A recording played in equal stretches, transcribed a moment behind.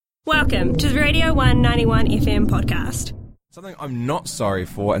Welcome to the Radio 191 FM podcast. Something I'm not sorry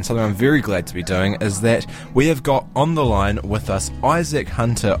for and something I'm very glad to be doing is that we have got on the line with us Isaac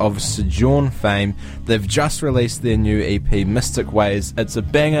Hunter of Sojourn fame. They've just released their new EP, Mystic Ways. It's a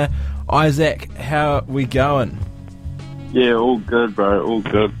banger. Isaac, how are we going? Yeah, all good, bro. All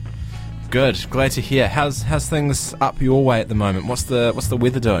good. Good. Glad to hear. How's things up your way at the moment? What's the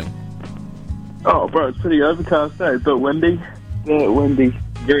weather doing? Oh, bro, it's pretty overcast day, but windy. Yeah, windy.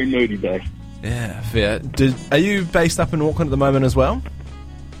 Very moody day. Yeah, fair. Are you based up in Auckland at the moment as well?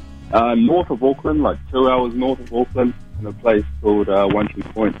 North of Auckland, like 2 hours north of Auckland, in a place called One Tree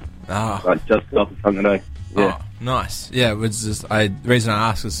Point. Like just south of Whangarei. Yeah. Oh, nice. Yeah, it was just, the reason I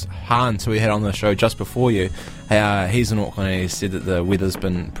asked is Hans, who we had on the show just before you, he's in Auckland and he said that the weather's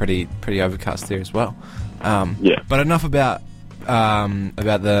been pretty overcast there as well. Yeah. But enough about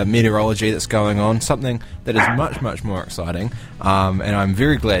the meteorology that's going on. Something that is much, much more exciting, and I'm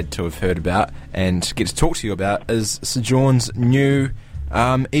very glad to have heard about and get to talk to you about, is Sojourn's new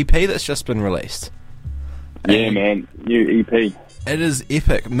EP that's just been released. Yeah, man. New EP. It is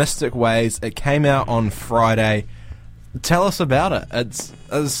epic. Mystic Ways. It came out on Friday. Tell us about it.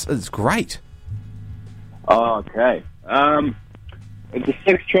 It's great. Oh, okay. It's a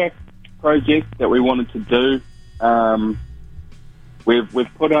 6-track project that we wanted to do. We've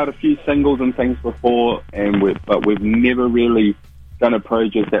put out a few singles and things before, but we've never really done a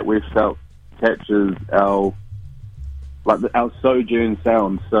project that we've felt captures our Sojourn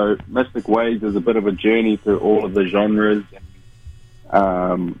sound. So Mystic Ways is a bit of a journey through all of the genres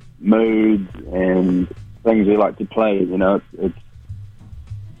and moods and things we like to play. You know, it's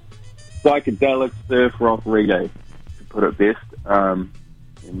psychedelic surf rock reggae, to put it best. And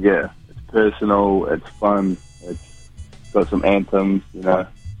yeah, it's personal, it's fun, it's got some anthems, you know,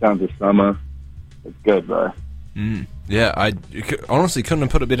 Sounds of Summer. It's good, bro. Yeah, I honestly couldn't have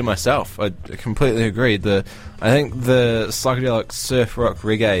put it better myself. I completely agree. I think the psychedelic surf rock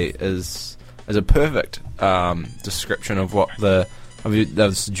reggae is a perfect description of what the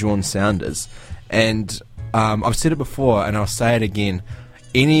Sojourn sound is. And I've said it before, and I'll say it again.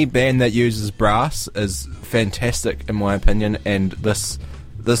 Any band that uses brass is fantastic, in my opinion, and this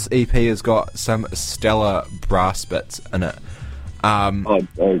EP has got some stellar brass bits in it.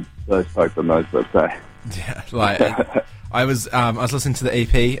 Those folks on those bits, eh? Yeah, like I was listening to the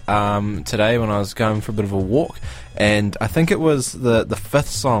EP today when I was going for a bit of a walk, and I think it was the fifth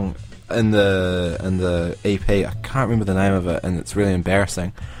song in the EP. I can't remember the name of it, and it's really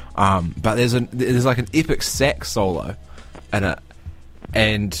embarrassing. But there's like an epic sax solo in it,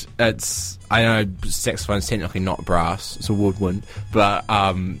 and I know saxophone's technically not brass, it's a woodwind, but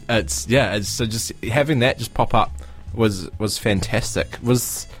it's so just having that just pop up was fantastic.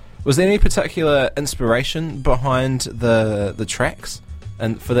 Was there any particular inspiration behind the tracks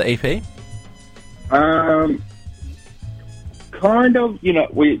and for the EP? Kind of. You know,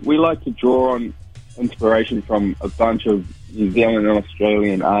 we like to draw on inspiration from a bunch of New Zealand and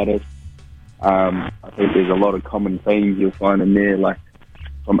Australian artists. I think there's a lot of common themes you'll find in there, like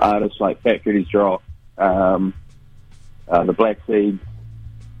from artists like Fat Goodies Drop, the Black Seeds.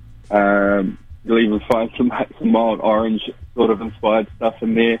 You'll even find some Mild Orange sort of inspired stuff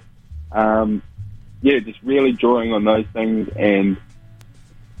in there. Yeah, just really drawing on those things and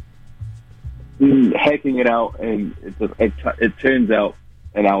hacking it out, and it turns out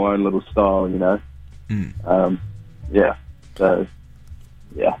in our own little style, you know. Yeah. So,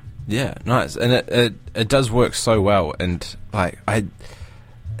 yeah. Yeah, nice, and it does work so well, and like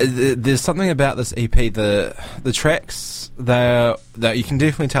there's something about this EP. The tracks, that you can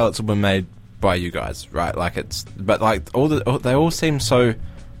definitely tell it's been made by you guys, right? Like but like they all seem so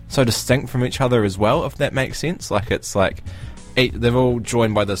distinct from each other as well, if that makes sense. Like it's like they're all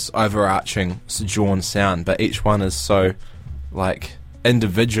joined by this overarching Sojourn sound, but each one is so like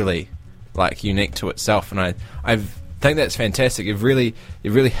individually like unique to itself, and I think that's fantastic. You've really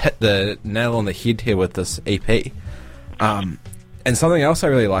hit the nail on the head here with this EP. And something else I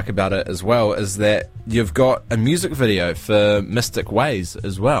really like about it as well is that you've got a music video for Mystic Ways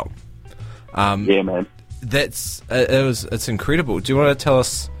as well. Yeah, man. It's incredible. Do you want to tell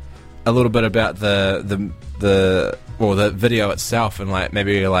us a little bit about the video itself, and like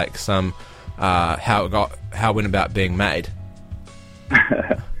maybe like some how it went about being made?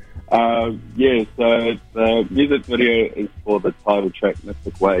 Yeah, so the music video is for the title track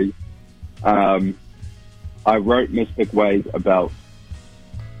Mystic Ways. I wrote Mystic Ways about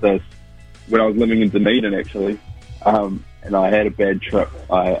this when I was living in Dunedin, actually, and I had a bad trip.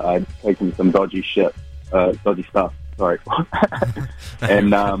 I'd taken some dodgy stuff, sorry.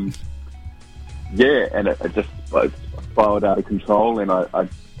 And yeah, and it just spiraled out of control, and I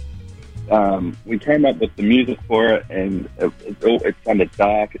we came up with the music for it, and it sounded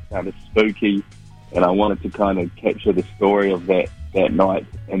dark, it sounded spooky, and I wanted to kind of capture the story of that night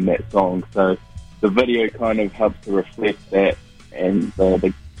in that song. So the video kind of helps to reflect that and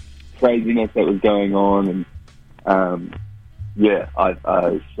the craziness that was going on. And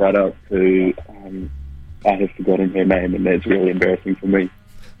I shout out to I have forgotten her name, and that's really embarrassing for me.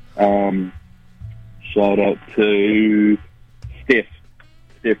 Shout out to Steph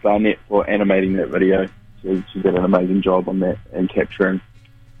Barnett for animating that video. She did an amazing job on that and capturing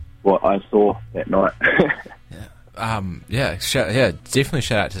what I saw that night. Definitely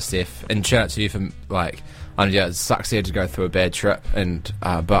shout out to Steph, and shout out to you for it sucks you had to go through a bad trip, and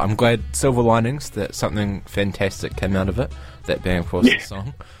but I'm glad silver linings that something fantastic came out of it. That being, of course, the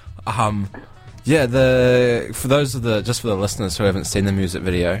song. For the listeners who haven't seen the music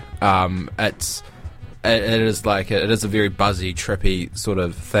video, it is a very buzzy, trippy sort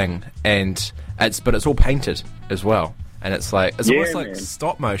of thing, and it's all painted as well, and it's almost like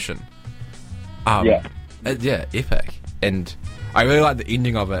stop motion. Epic. And I really like the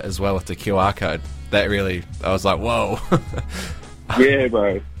ending of it as well with the QR code. That really, I was like, whoa. Yeah,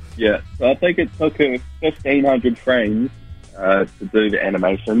 bro. Yeah. So I think it took 1,500 frames to do the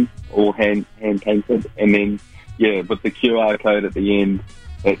animation, all hand painted, and then with the QR code at the end,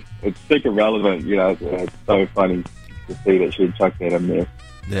 it's super relevant. It's so funny to see that she chucked that in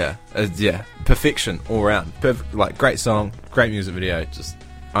there. Perfection all around. Perfect, great song, great music video, just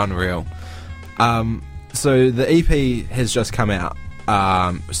unreal. So the EP has just come out,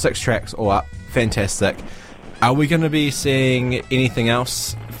 6 tracks all up, fantastic. Are we going to be seeing anything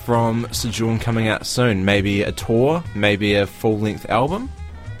else from Sojourn coming out soon? Maybe a tour, maybe a full-length album?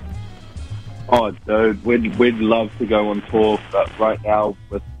 Oh, dude, we'd love to go on tour, but right now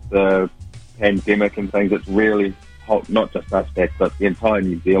with the pandemic and things, it's really hot, not just us back, but the entire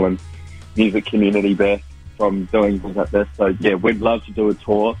New Zealand music community back from doing things like this. So, we'd love to do a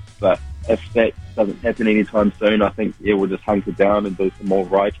tour, but if that doesn't happen anytime soon, I think, we'll just hunker down and do some more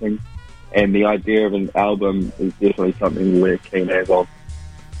writing. And the idea of an album is definitely something we're keen as on.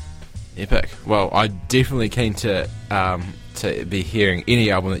 Epic. Well, I'm definitely keen to be hearing any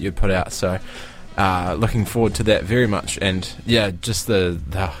album that you put out, so looking forward to that very much. And just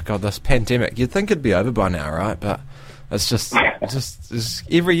this pandemic, you'd think it'd be over by now, right? But it's just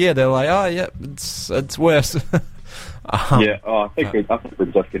every year they're like, oh yeah, it's worse. I think we're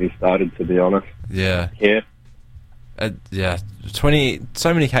just getting started, to be honest.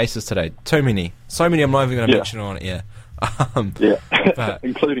 So many cases today. So many. I'm not even going to mention on it. But,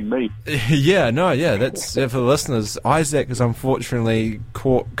 including me. That's for the listeners. Isaac has unfortunately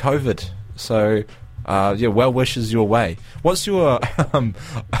caught COVID, so well wishes your way. What's your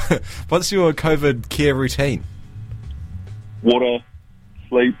COVID care routine? Water,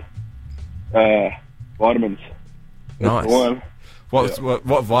 sleep, vitamins. Nice.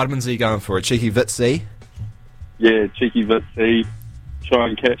 What vitamins are you going for? A cheeky Vit C? Yeah, cheeky Vit C. Try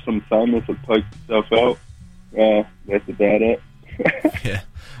and catch some sun if it pokes itself out. That's about it. Yeah.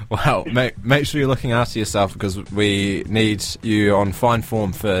 Well, make sure you're looking after yourself, because we need you on fine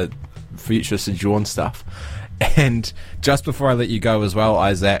form for future Sojourn stuff. And just before I let you go as well,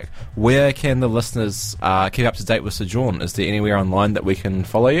 Isaac, where can the listeners keep up to date with Sojourn? Is there anywhere online that we can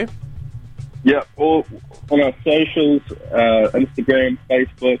follow you? Yeah, or on our socials, Instagram,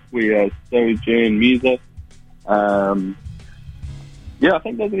 Facebook, we are Sojourn Music. I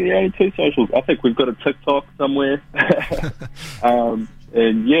think those are the only 2 socials. I think we've got a TikTok somewhere.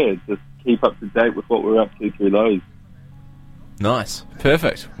 Just keep up to date with what we're up to through those. Nice.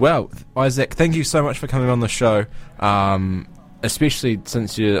 Perfect. Well, Isaac, thank you so much for coming on the show, especially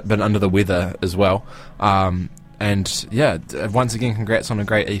since you've been under the weather as well. Once again, congrats on a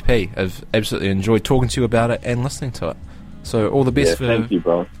great EP. I've absolutely enjoyed talking to you about it and listening to it. So all the best for... Thank you,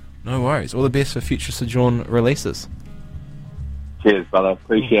 bro. No worries. All the best for future Sojourn releases. Cheers, brother.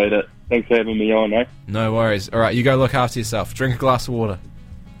 Appreciate it. Thanks for having me on, eh? No worries. All right, you go look after yourself. Drink a glass of water.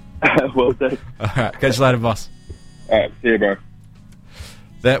 Will do. All right, catch you later, boss. All right, see you, bro.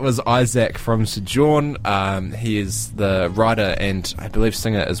 That was Isaac from Sojourn. He is the writer and, I believe,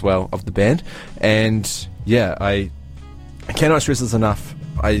 singer as well of the band. And, I cannot stress this enough.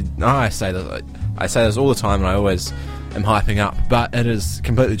 I say this all the time, and I always am hyping up, but it is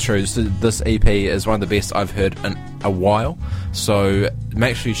completely true. This EP is one of the best I've heard in a while, so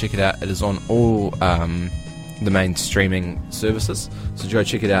make sure you check it out. It is on all the main streaming services, so go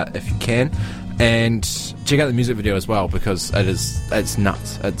check it out if you can, and check out the music video as well, because it's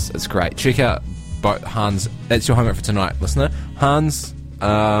nuts. It's great. Check out both Hans. That's your homework for tonight, listener. Hans'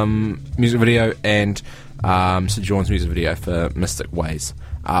 music video and Sojourn's music video for Mystic Ways.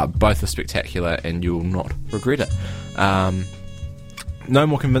 Both are spectacular, and you will not regret it. No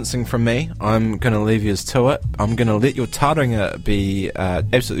more convincing from me. I'm going to leave you to it. I'm going to let your tauranga be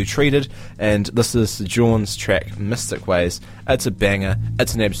absolutely treated, and this is the Jauns track, Mystic Ways. It's a banger.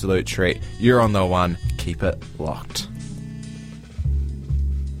 It's an absolute treat. You're on the one. Keep it locked.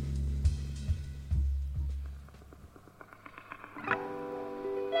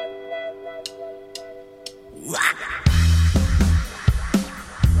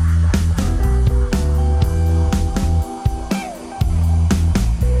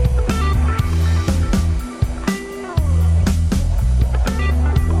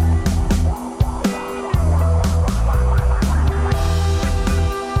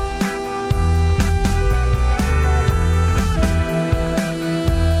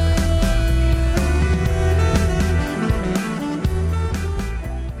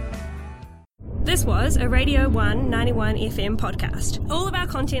 This was a Radio 1 91 FM podcast. All of our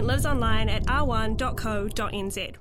content lives online at r1.co.nz.